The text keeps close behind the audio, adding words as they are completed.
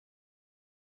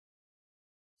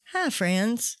Hi,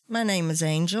 friends. My name is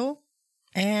Angel,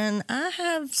 and I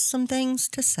have some things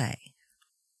to say.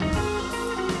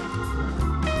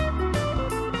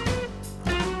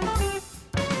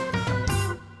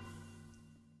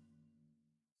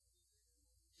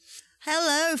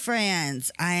 Hello,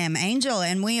 friends. I am Angel,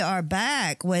 and we are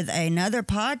back with another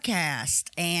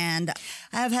podcast. And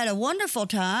I've had a wonderful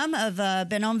time. I've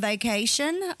been on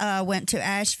vacation, went to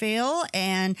Asheville,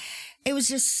 and it was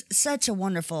just such a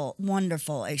wonderful,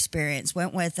 wonderful experience.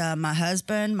 Went with my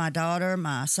husband, my daughter,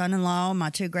 my son-in-law,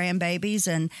 my two grandbabies,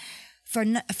 and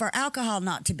for alcohol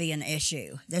not to be an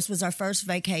issue. This was our first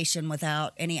vacation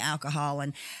without any alcohol,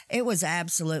 and it was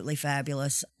absolutely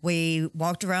fabulous. We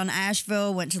walked around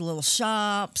Asheville, went to the little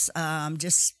shops,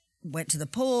 just went to the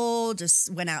pool,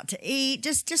 just went out to eat,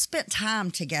 just spent time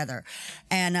together.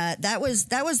 And that was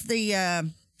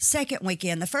the second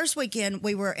weekend. The first weekend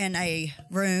we were in a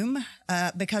room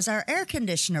because our air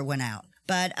conditioner went out.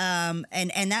 But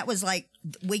and that was like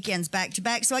weekends back to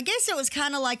back. So I guess it was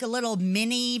kind of like a little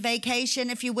mini vacation,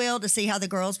 if you will, to see how the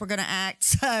girls were going to act.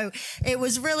 So it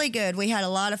was really good. We had a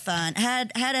lot of fun.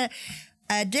 Had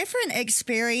a different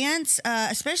experience,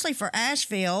 especially for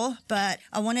Asheville, but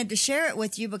I wanted to share it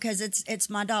with you because it's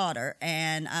my daughter,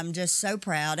 and I'm just so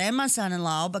proud, and my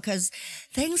son-in-law, because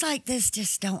things like this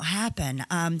just don't happen.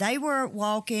 They were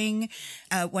walking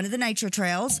one of the nature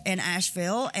trails in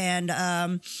Asheville,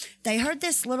 and they heard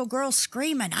this little girl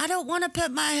screaming, "I don't want to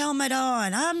put my helmet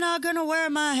on. I'm not going to wear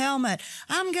my helmet.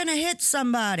 I'm going to hit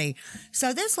somebody."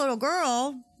 So this little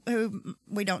girl, who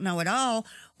we don't know at all,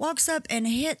 walks up and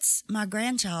hits my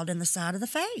grandchild in the side of the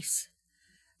face.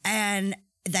 And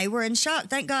they were in shock.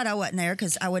 Thank God I wasn't there,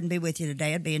 because I wouldn't be with you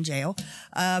today. I'd be in jail.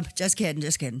 Just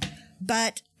kidding.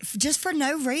 But just for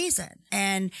no reason.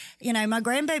 And, my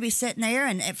grandbaby's sitting there,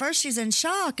 and at first she's in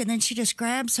shock, and then she just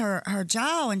grabs her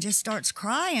jaw and just starts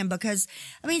crying because,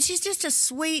 she's just a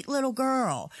sweet little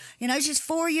girl. She's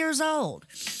 4 years old.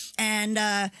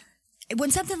 And, when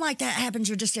something like that happens,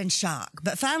 you're just in shock.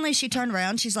 But finally she turned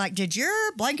around. She's like, "Did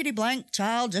your blankety blank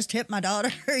child just hit my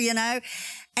daughter?"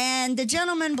 And the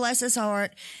gentleman, bless his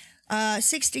heart,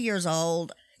 60 years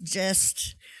old,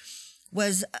 just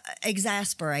was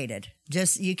exasperated.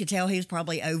 Just, you could tell he was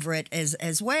probably over it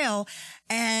as well.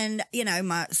 And,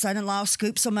 my son-in-law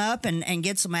scoops them up and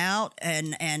gets them out.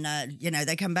 And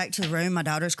they come back to the room. My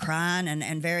daughter's crying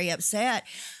and very upset.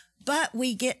 But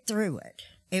we get through it.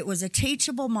 It was a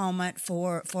teachable moment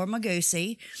for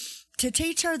Magoosie to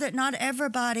teach her that not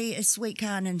everybody is sweet,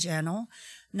 kind, and gentle.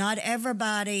 Not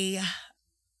everybody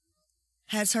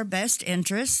has her best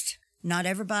interest. Not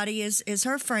everybody is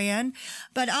her friend,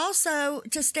 but also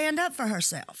to stand up for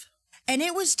herself. And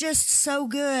it was just so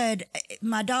good,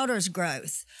 my daughter's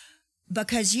growth,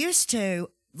 because used to,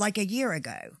 like a year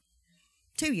ago,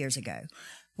 2 years ago,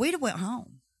 we'd have went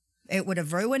home. It would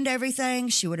have ruined everything.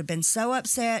 She would have been so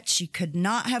upset. She could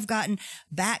not have gotten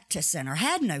back to center,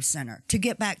 had no center to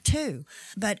get back to.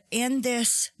 But in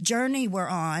this journey we're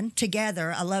on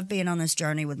together, I love being on this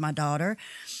journey with my daughter,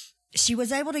 she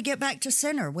was able to get back to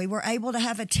center. We were able to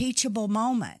have a teachable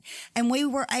moment, and we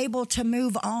were able to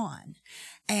move on.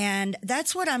 And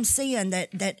that's what I'm seeing,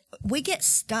 that we get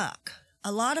stuck.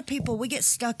 A lot of people, we get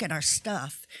stuck in our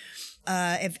stuff.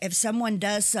 If someone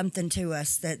does something to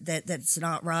us that's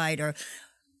not right, or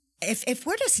if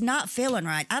we're just not feeling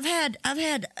right, I've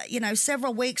had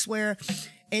several weeks where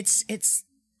it's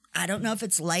I don't know if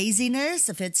it's laziness,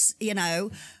 if it's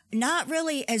not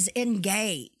really as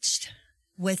engaged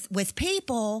with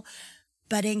people,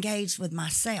 but engaged with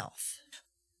myself.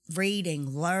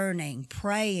 Reading, learning,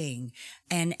 praying,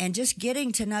 and just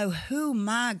getting to know who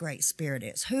my great spirit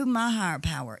is, who my higher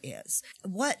power is.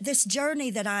 What this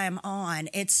journey that I am on,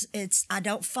 it's I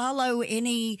don't follow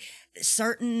any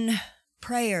certain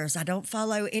prayers. I don't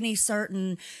follow any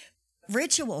certain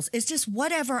rituals. It's just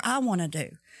whatever I want to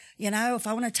do. If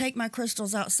I want to take my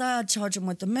crystals outside, charge them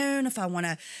with the moon, if I want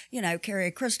to, carry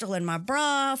a crystal in my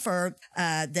bra for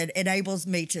that enables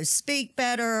me to speak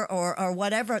better, or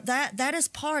whatever, that is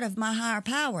part of my higher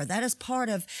power. That is part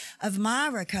of my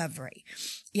recovery,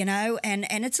 and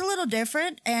it's a little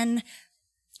different, and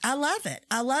I love it.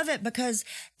 I love it because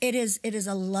it is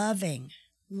a loving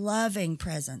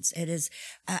presence. It is,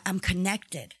 I'm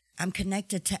connected. I'm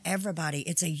connected to everybody.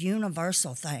 It's a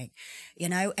universal thing,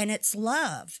 and it's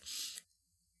love.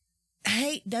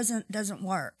 Hate doesn't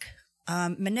work.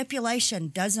 Manipulation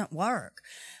doesn't work.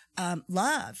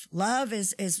 Love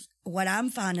is what I'm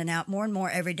finding out more and more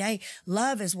every day.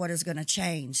 Love is what is going to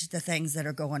change the things that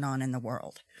are going on in the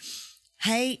world.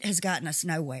 Hate has gotten us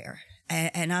nowhere.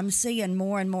 And I'm seeing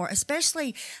more and more,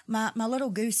 especially my little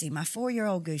Goosey, my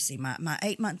 4-year-old Goosey, my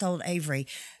 8-month-old Avery.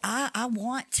 I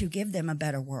want to give them a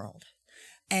better world.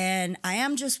 And I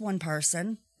am just one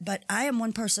person, but I am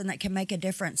one person that can make a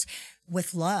difference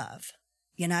with love.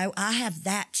 You know, I have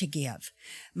that to give.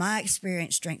 My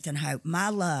experience, strength, and hope, my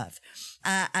love.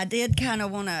 I did kind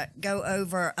of want to go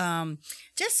over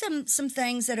just some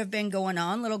things that have been going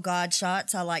on, little God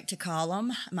shots, I like to call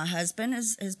them. My husband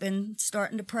has been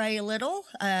starting to pray a little,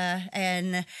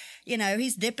 and, you know,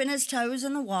 he's dipping his toes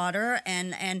in the water.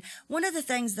 And one of the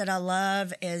things that I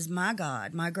love is my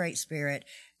God, my great spirit,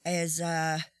 is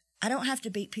I don't have to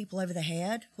beat people over the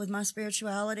head with my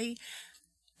spirituality.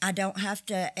 I don't have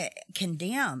to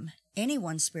condemn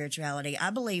anyone's spirituality. I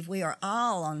believe we are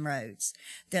all on roads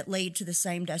that lead to the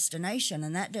same destination,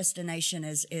 and that destination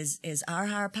is our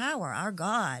higher power, our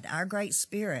God, our great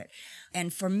spirit.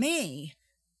 And for me,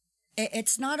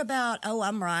 it's not about, oh,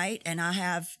 I'm right and I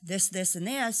have this, and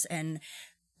this, and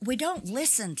we don't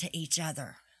listen to each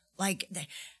other. Like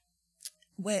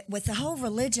with the whole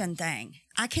religion thing,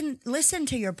 I can listen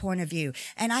to your point of view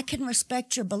and I can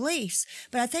respect your beliefs.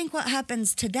 But I think what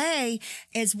happens today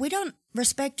is we don't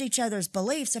respect each other's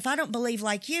beliefs. If I don't believe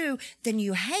like you, then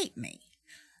you hate me.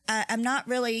 I'm not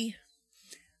really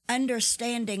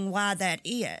understanding why that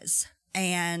is.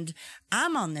 And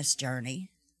I'm on this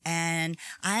journey. And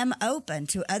I am open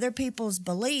to other people's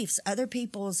beliefs, other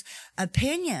people's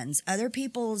opinions, other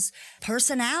people's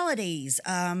personalities.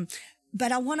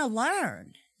 But I want to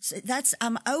learn. So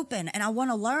I'm open and I want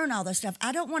to learn all this stuff.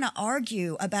 I don't want to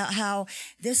argue about how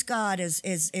this God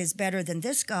is better than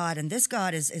this God and this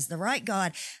God is the right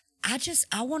God. I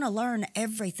want to learn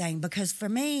everything, because for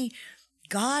me,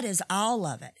 God is all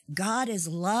of it. God is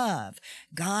love.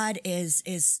 God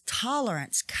is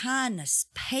tolerance, kindness,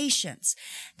 patience.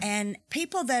 And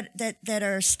people that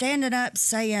are standing up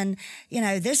saying, you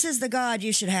know, this is the God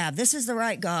you should have. This is the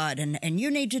right God. And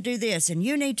you need to do this and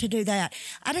you need to do that.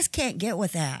 I just can't get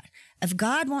with that. If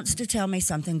God wants to tell me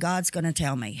something, God's going to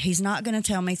tell me. He's not going to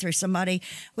tell me through somebody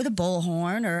with a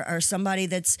bullhorn or somebody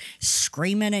that's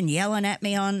screaming and yelling at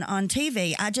me on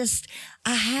TV. I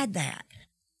had that.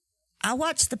 I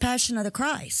watched The Passion of the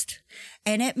Christ,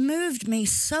 and it moved me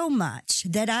so much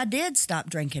that I did stop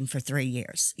drinking for 3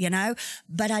 years, you know,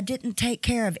 but I didn't take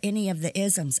care of any of the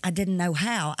isms. I didn't know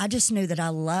how. I just knew that I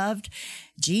loved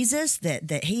Jesus,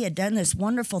 that he had done this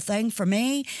wonderful thing for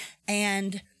me,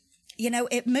 and, you know,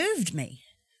 it moved me.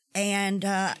 And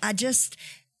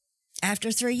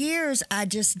after 3 years, I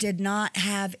just did not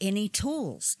have any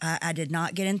tools. I did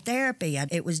not get in therapy.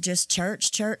 It was just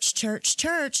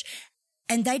church.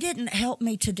 And they didn't help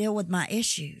me to deal with my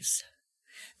issues.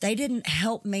 They didn't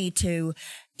help me to,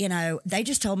 you know, they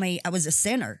just told me I was a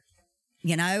sinner.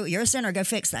 You know, you're a sinner, go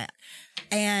fix that.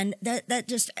 And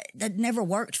that never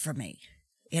worked for me.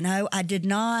 You know, I did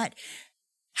not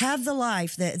have the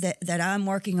life that I'm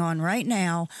working on right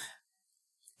now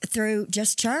through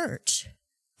just church.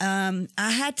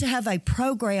 I had to have a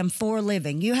program for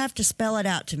living. You have to spell it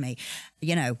out to me,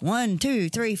 you know, 1, 2,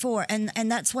 3, 4.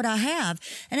 And that's what I have.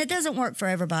 And it doesn't work for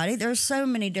everybody. There's so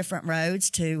many different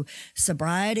roads to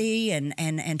sobriety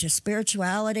and to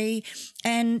spirituality.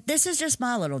 And this is just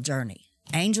my little journey,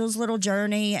 Angel's little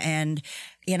journey. And,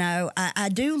 you know, I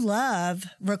do love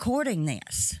recording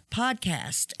this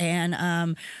podcast.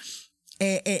 And,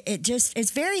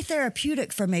 it's very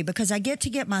therapeutic for me, because I get to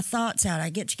get my thoughts out. I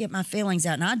get to get my feelings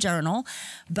out, and I journal.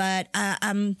 But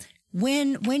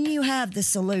when you have the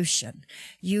solution,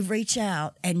 you reach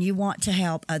out and you want to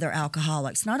help other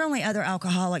alcoholics. Not only other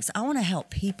alcoholics, I want to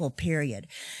help people, period.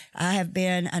 I have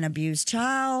been an abused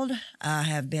child. I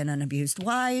have been an abused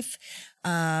wife.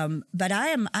 But I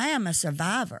am a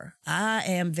survivor. I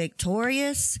am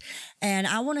victorious, and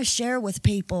I want to share with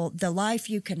people the life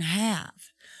you can have.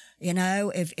 You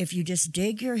know, if you just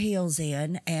dig your heels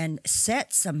in and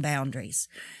set some boundaries,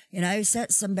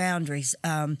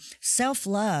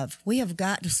 self-love. We have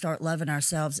got to start loving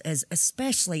ourselves,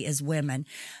 especially as women.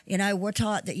 You know, we're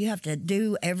taught that you have to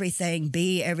do everything,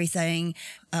 be everything.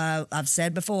 I've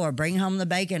said before, bring home the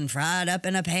bacon, fry it up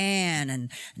in a pan,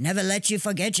 and never let you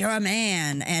forget you're a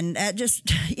man. And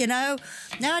just, you know,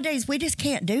 nowadays we just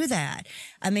can't do that.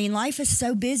 I mean, life is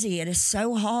so busy. It is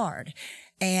so hard.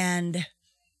 And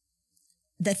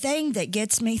the thing that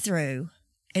gets me through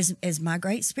is my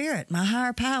great spirit, my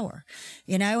higher power,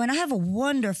 you know, and I have a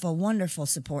wonderful, wonderful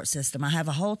support system. I have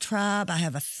a whole tribe. I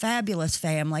have a fabulous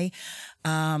family.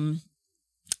 And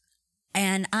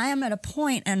I am at a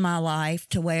point in my life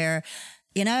to where,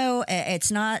 you know,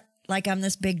 it's not like I'm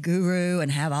this big guru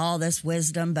and have all this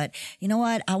wisdom, but you know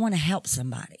what? I want to help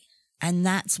somebody. And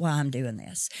that's why I'm doing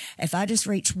this. If I just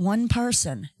reach one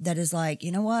person that is like,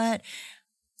 you know what?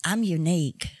 I'm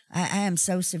unique. I am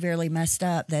so severely messed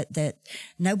up that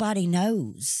nobody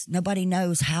knows. Nobody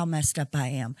knows how messed up I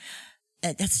am.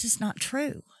 That's just not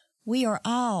true. We are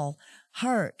all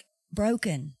hurt,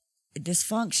 broken,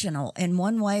 dysfunctional in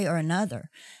one way or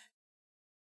another.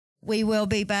 We will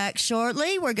be back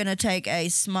shortly. We're going to take a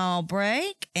small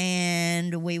break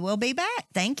and we will be back.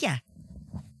 Thank you.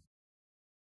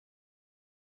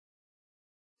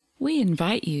 We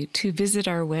invite you to visit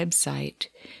our website,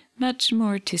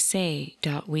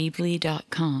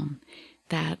 muchmoretosay.weebly.com.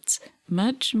 That's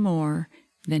muchmore,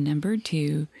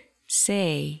 2,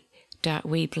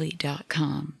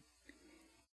 say.weebly.com.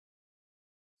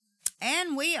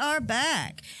 And we are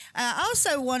back. I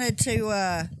also wanted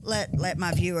to let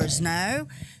my viewers know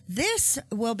this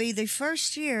will be the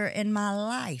first year in my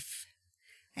life.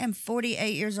 I am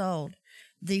 48 years old.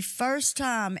 The first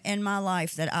time in my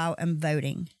life that I am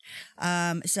voting.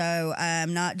 So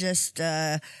I'm not just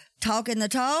talking the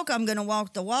talk. I'm going to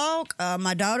walk the walk.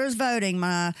 My daughter's voting.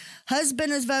 My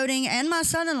husband is voting. And my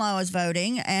son-in-law is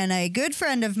voting. And a good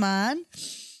friend of mine,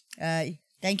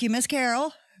 thank you, Miss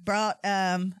Carol, brought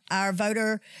our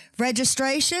voter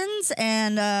registrations.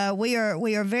 And we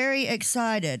are very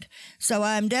excited. So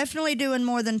I'm definitely doing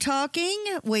more than talking.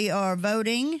 We are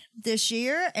voting this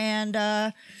year. And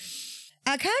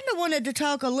I kind of wanted to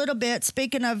talk a little bit,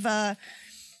 speaking of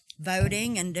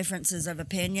voting and differences of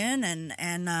opinion,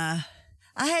 and I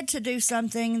had to do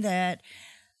something that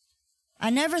I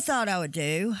never thought I would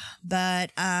do,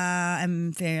 but I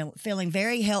am feeling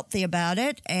very healthy about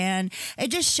it, and it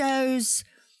just shows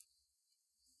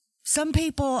some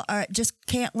people just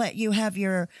can't let you have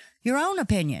your own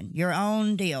opinion, your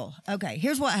own deal. Okay,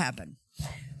 here's what happened.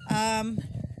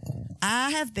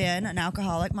 I have been an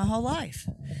alcoholic my whole life.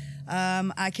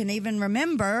 I can even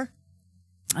remember,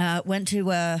 went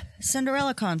to a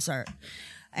Cinderella concert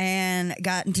and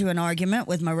got into an argument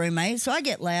with my roommate. So I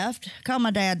get left, call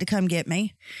my dad to come get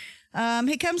me.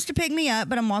 He comes to pick me up,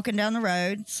 but I'm walking down the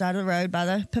road, side of the road by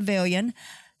the pavilion.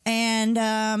 And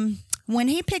when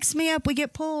he picks me up, we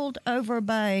get pulled over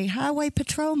by a highway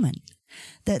patrolman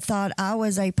that thought I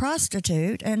was a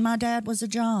prostitute and my dad was a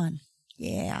John.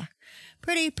 Yeah.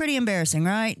 Pretty embarrassing,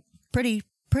 right? Pretty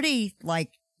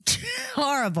like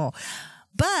horrible.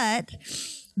 But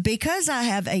because I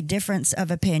have a difference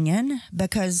of opinion,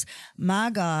 because my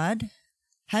God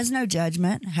has no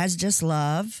judgment, has just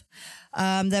love.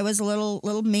 There was a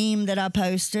little meme that I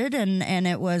posted, and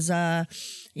it was,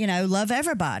 love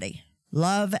everybody.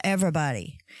 Love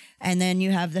everybody. And then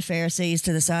you have the Pharisees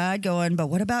to the side going, but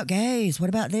what about gays? What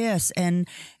about this? And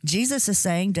Jesus is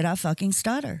saying, did I fucking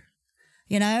stutter?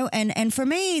 And for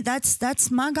me,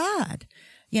 that's my God.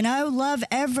 Love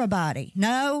everybody.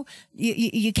 No,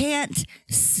 you can't,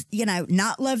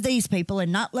 not love these people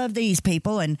and not love these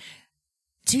people. And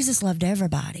Jesus loved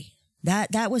everybody.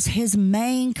 That was his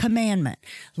main commandment.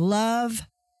 Love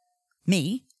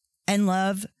me and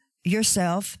love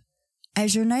yourself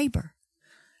as your neighbor.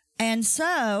 And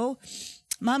so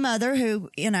my mother, who,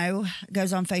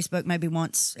 goes on Facebook maybe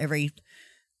once every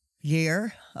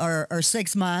year or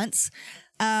 6 months,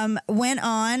 went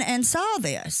on and saw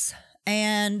this.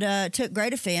 And took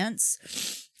great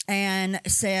offense and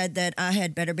said that I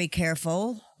had better be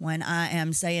careful when I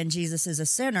am saying Jesus is a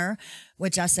sinner,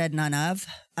 which I said none of.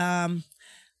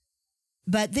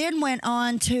 But then went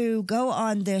on to go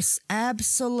on this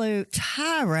absolute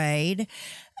tirade,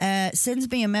 sends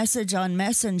me a message on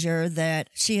Messenger that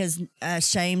she is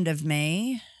ashamed of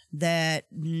me, that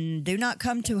do not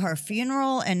come to her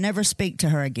funeral and never speak to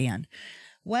her again.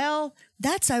 Well,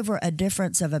 that's over a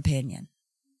difference of opinion.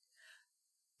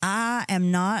 I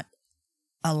am not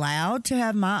allowed to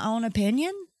have my own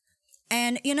opinion.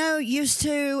 And, used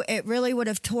to, it really would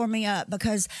have tore me up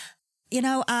because,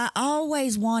 I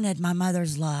always wanted my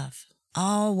mother's love.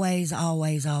 Always,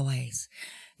 always, always.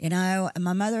 My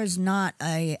mother is not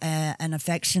an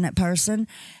affectionate person.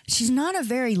 She's not a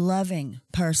very loving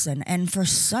person. And for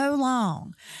so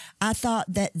long, I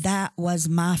thought that was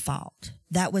my fault.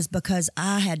 That was because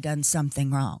I had done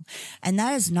something wrong. And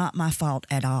that is not my fault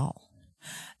at all.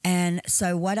 And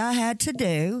so what I had to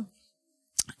do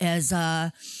is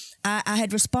I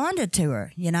had responded to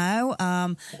her,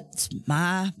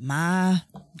 my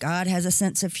God has a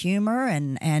sense of humor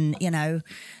and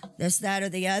this, that, or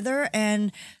the other.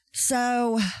 And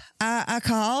so I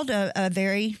called a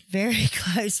very, very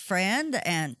close friend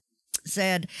and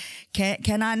said,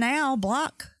 can I now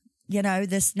block,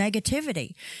 this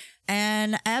negativity?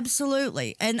 And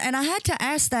absolutely. And I had to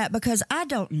ask that because I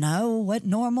don't know what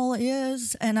normal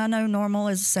is. And I know normal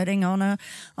is sitting on a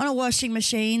washing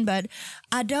machine, but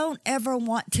I don't ever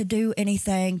want to do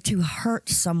anything to hurt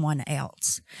someone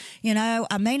else. You know,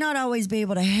 I may not always be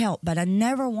able to help, but I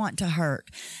never want to hurt.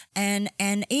 And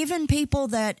even people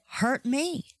that hurt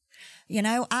me. You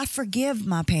know, I forgive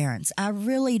my parents. I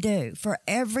really do for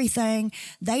everything.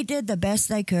 They did the best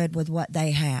they could with what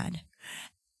they had.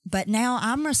 But now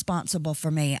I'm responsible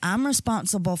for me. I'm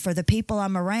responsible for the people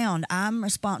I'm around. I'm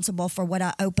responsible for what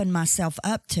I open myself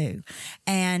up to.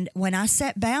 And when I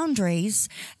set boundaries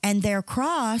and they're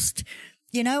crossed,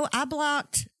 you know, I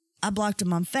blocked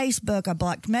them on Facebook. I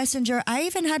blocked Messenger. I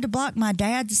even had to block my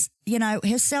dad's, you know,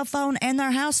 his cell phone and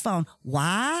their house phone.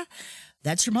 Why?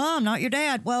 That's your mom, not your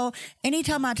dad. Well,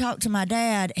 anytime I talk to my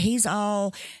dad, he's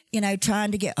all, you know,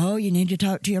 trying to get, oh, you need to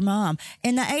talk to your mom.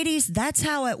 In the 80s, that's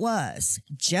how it was.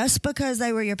 Just because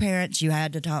they were your parents, you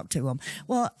had to talk to them.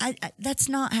 Well, that's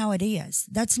not how it is.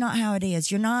 That's not how it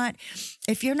is.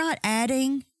 If you're not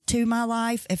adding to my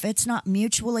life, if it's not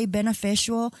mutually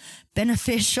beneficial,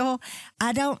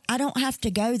 I don't have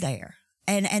to go there.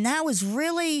 And that was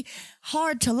really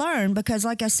hard to learn because,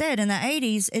 like I said, in the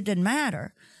 80s, it didn't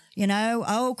matter. You know,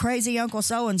 oh, crazy Uncle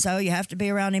so-and-so, you have to be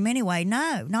around him anyway.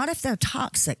 No, not if they're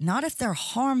toxic, not if they're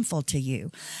harmful to you.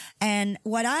 And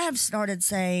what I have started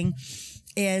saying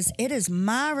is it is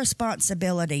my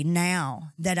responsibility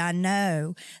now that I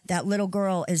know that little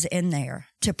girl is in there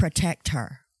to protect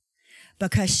her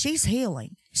because she's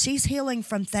healing. She's healing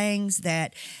from things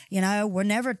that, you know, were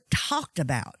never talked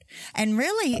about and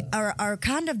really are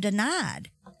kind of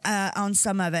denied on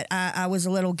some of it. I was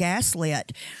a little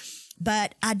gaslit.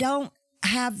 But I don't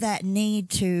have that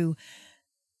need to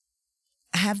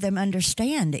have them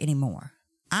understand anymore.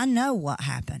 I know what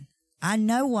happened. I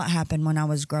know what happened when I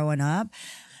was growing up.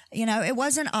 You know, it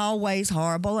wasn't always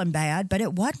horrible and bad, but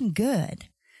it wasn't good.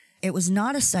 It was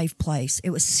not a safe place.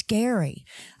 It was scary.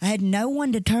 I had no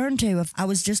one to turn to if I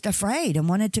was just afraid and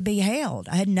wanted to be held.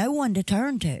 I had no one to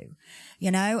turn to, you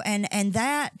know, and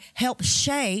that helped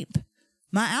shape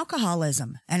my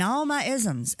alcoholism and all my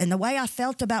isms and the way I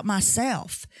felt about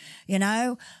myself, you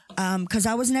know, because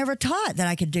I was never taught that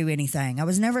I could do anything. I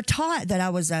was never taught that I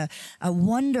was a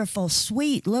wonderful,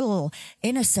 sweet, little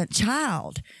innocent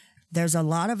child. There's a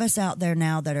lot of us out there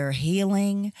now that are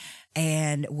healing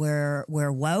and we're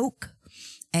woke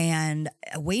and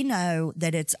we know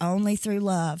that it's only through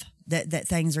love that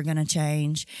things are going to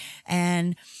change.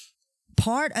 And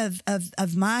part of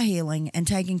my healing and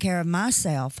taking care of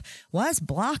myself was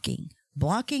blocking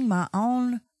my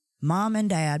own mom and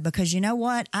dad because you know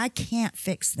what? I can't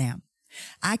fix them.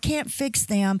 I can't fix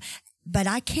them, but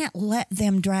I can't let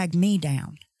them drag me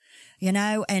down, you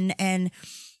know, and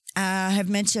I have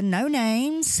mentioned no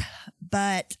names,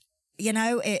 but you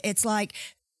know, it's like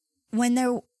when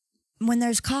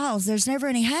there's calls, there's never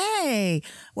any, hey,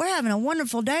 we're having a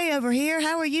wonderful day over here.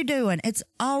 How are you doing? It's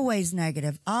always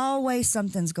negative. Always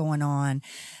something's going on.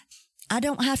 I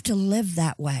don't have to live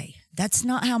that way. That's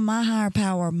not how my higher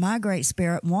power, my great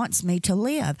spirit wants me to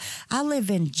live. I live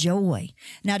in joy.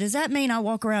 Now, does that mean I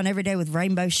walk around every day with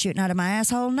rainbows shooting out of my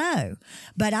asshole? No.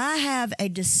 But I have a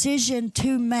decision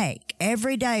to make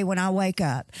every day when I wake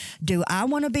up. Do I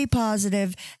want to be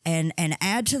positive and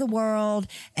add to the world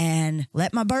and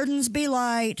let my burdens be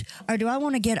light? Or do I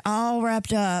want to get all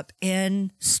wrapped up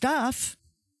in stuff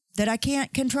that I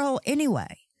can't control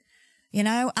anyway? You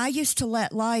know, I used to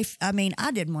let life, I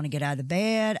didn't want to get out of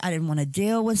bed. I didn't want to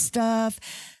deal with stuff.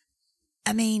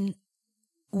 When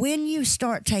you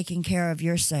start taking care of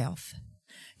yourself,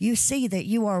 you see that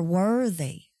you are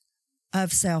worthy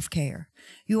of self-care.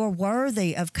 You are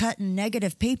worthy of cutting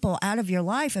negative people out of your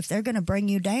life if they're going to bring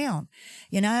you down.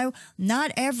 You know,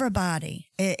 not everybody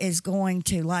is going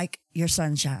to like your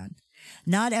sunshine.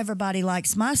 Not everybody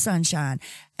likes my sunshine.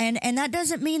 And that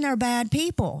doesn't mean they're bad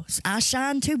people. I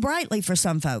shine too brightly for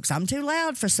some folks. I'm too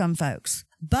loud for some folks.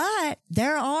 But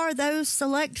there are those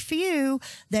select few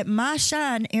that my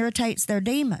shine irritates their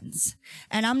demons.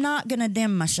 And I'm not going to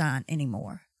dim my shine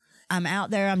anymore. I'm out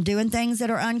there. I'm doing things that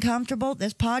are uncomfortable.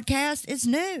 This podcast is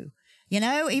new. You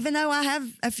know, even though I have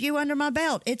a few under my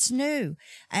belt, it's new.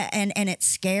 And it's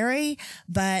scary.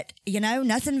 But, you know,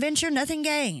 nothing ventured, nothing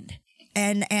gained.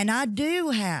 And I do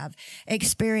have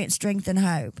experienced strength and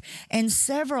hope in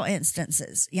several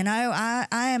instances. You know, I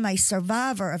am a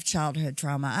survivor of childhood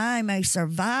trauma. I am a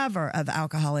survivor of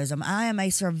alcoholism. I am a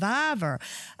survivor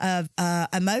of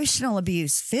emotional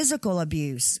abuse, physical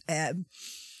abuse.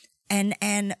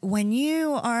 And when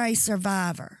you are a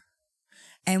survivor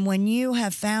and when you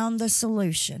have found the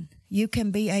solution, You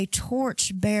can be a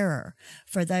torch bearer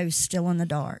for those still in the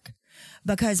dark,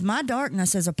 because my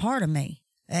darkness is a part of me.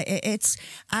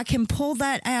 I can pull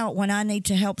that out when I need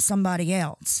to help somebody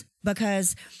else,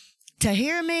 because to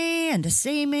hear me and to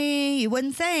see me, you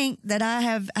wouldn't think that I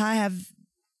have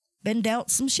been dealt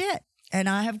some shit. And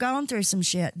I have gone through some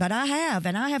shit, but I have,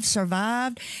 and I have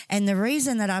survived. And the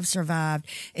reason that I've survived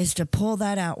is to pull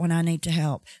that out when I need to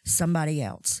help somebody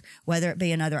else, whether it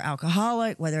be another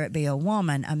alcoholic, whether it be a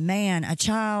woman, a man, a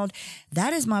child.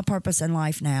 That is my purpose in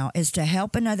life now, is to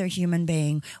help another human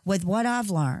being with what I've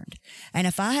learned. And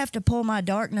if I have to pull my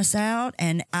darkness out,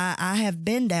 and I have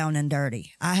been down and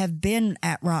dirty, I have been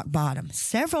at rock bottom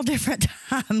several different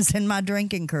times in my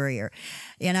drinking career,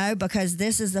 because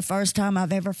this is the first time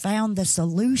I've ever found the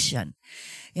solution.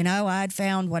 I'd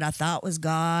found what I thought was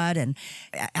God, and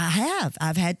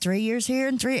I've had 3 years here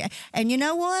and you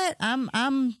know what?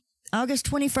 I'm August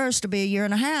 21st to be a year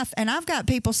and a half, and I've got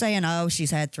people saying, oh,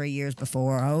 she's had 3 years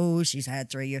before. Oh, she's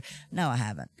had 3 years. No, I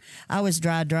haven't. I was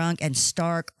dry drunk and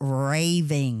stark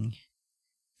raving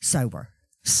sober.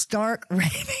 Stark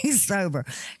raving sober,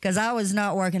 because I was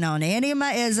not working on any of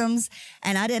my isms,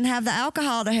 and I didn't have the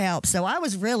alcohol to help. So I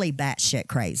was really batshit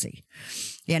crazy,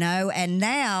 and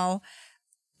now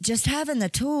just having the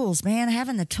tools, man,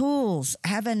 having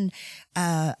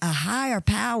a higher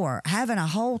power, having a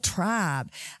whole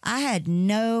tribe. I had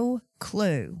no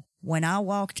clue when I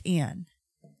walked in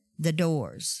the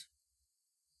doors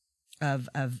of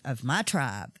my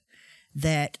tribe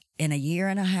that in a year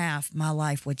and a half, my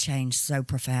life would change so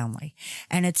profoundly.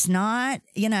 And it's not,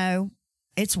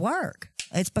 it's work.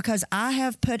 It's because I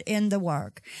have put in the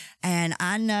work, and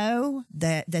I know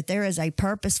that there is a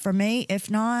purpose for me.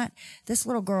 If not, this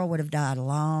little girl would have died a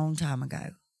long time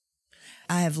ago.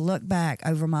 I have looked back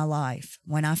over my life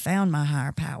when I found my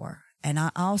higher power, and I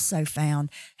also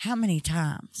found how many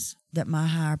times that my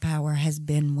higher power has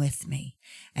been with me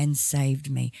and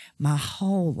saved me my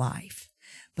whole life.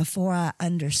 Before I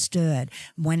understood,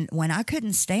 when I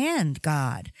couldn't stand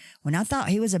God, when I thought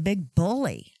he was a big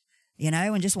bully,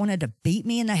 and just wanted to beat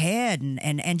me in the head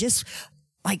and just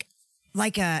like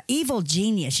a evil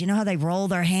genius, how they roll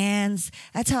their hands.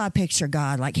 That's how I picture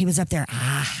God. Like he was up there,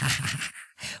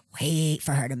 wait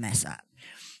for her to mess up,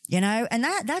 and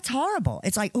that's horrible.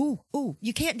 It's like, ooh,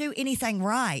 you can't do anything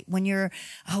right when you're,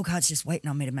 oh, God's just waiting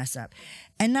on me to mess up.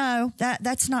 And no,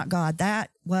 that's not God. That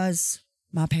was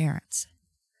my parents.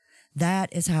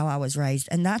 That is how I was raised,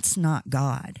 and that's not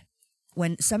God.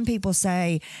 When some people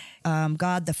say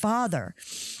God the Father,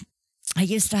 I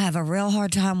used to have a real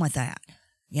hard time with that,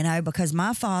 because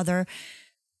my father,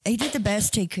 he did the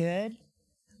best he could,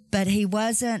 but he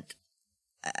wasn't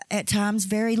at times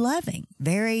very loving,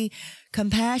 very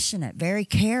compassionate, very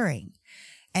caring.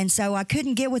 And so I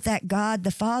couldn't get with that God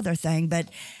the Father thing, but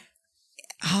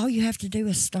all you have to do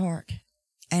is start.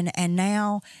 And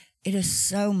now it is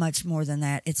so much more than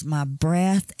that. It's my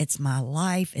breath. It's my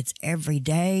life. It's every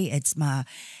day. It's my,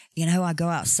 I go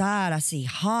outside. I see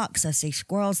hawks. I see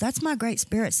squirrels. That's my great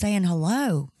spirit saying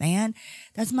hello, man.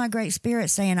 That's my great spirit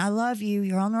saying, I love you.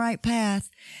 You're on the right path.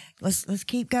 Let's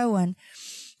keep going.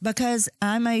 Because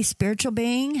I'm a spiritual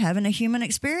being having a human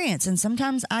experience. And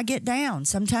sometimes I get down.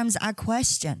 Sometimes I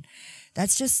question.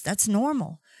 That's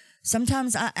normal.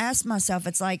 Sometimes I ask myself,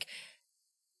 it's like,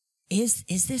 is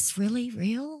this really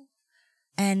real?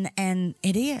 And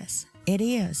it is. It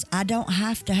is. I don't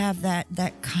have to have that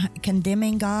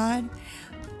condemning God.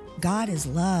 God is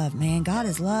love, man. God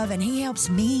is love, and he helps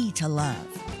me to love.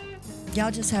 Y'all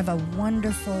just have a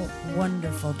wonderful,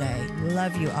 wonderful day.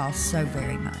 Love you all so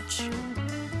very much.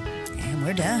 And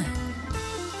we're done.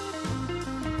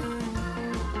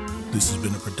 This has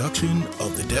been a production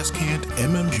of the Descant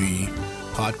MMG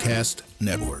Podcast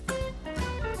Network.